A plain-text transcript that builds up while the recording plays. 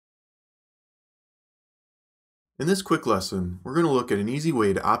In this quick lesson, we're going to look at an easy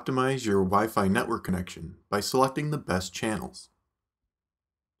way to optimize your Wi-Fi network connection by selecting the best channels.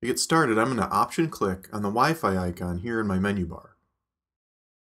 To get started, I'm going to option click on the Wi-Fi icon here in my menu bar.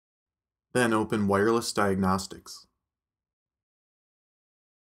 Then open Wireless Diagnostics.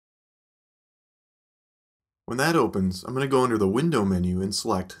 When that opens, I'm going to go under the Window menu and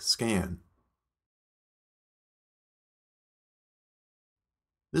select Scan.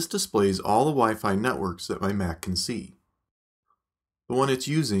 This displays all the Wi-Fi networks that my Mac can see. The one it's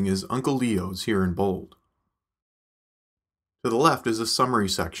using is Uncle Leo's here in bold. To the left is a summary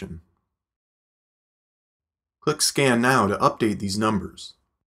section. Click Scan Now to update these numbers.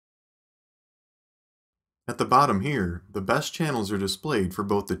 At the bottom here, the best channels are displayed for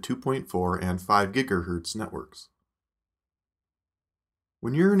both the 2.4 and 5 GHz networks.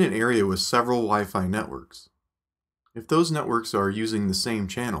 When you're in an area with several Wi-Fi networks, if those networks are using the same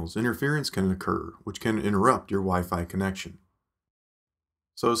channels, interference can occur, which can interrupt your Wi-Fi connection.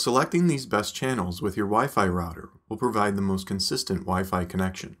 So selecting these best channels with your Wi-Fi router will provide the most consistent Wi-Fi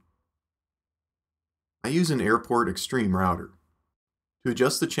connection. I use an Airport Extreme router. To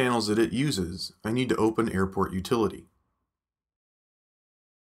adjust the channels that it uses, I need to open Airport Utility.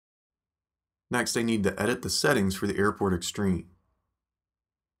 Next, I need to edit the settings for the Airport Extreme.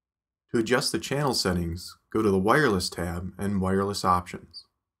 To adjust the channel settings, go to the Wireless tab and Wireless Options.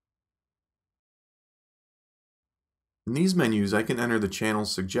 In these menus, I can enter the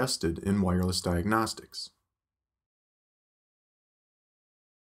channels suggested in Wireless Diagnostics.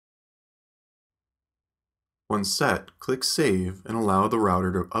 Once set, click Save and allow the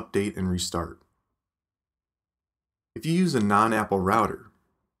router to update and restart. If you use a non-Apple router,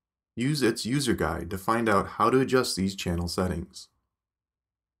 use its user guide to find out how to adjust these channel settings.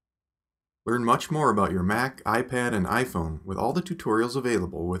 Learn much more about your Mac, iPad, and iPhone with all the tutorials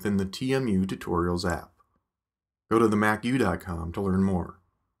available within the TMU Tutorials app. Go to themacu.com to learn more.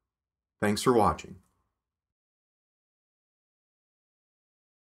 Thanks for watching.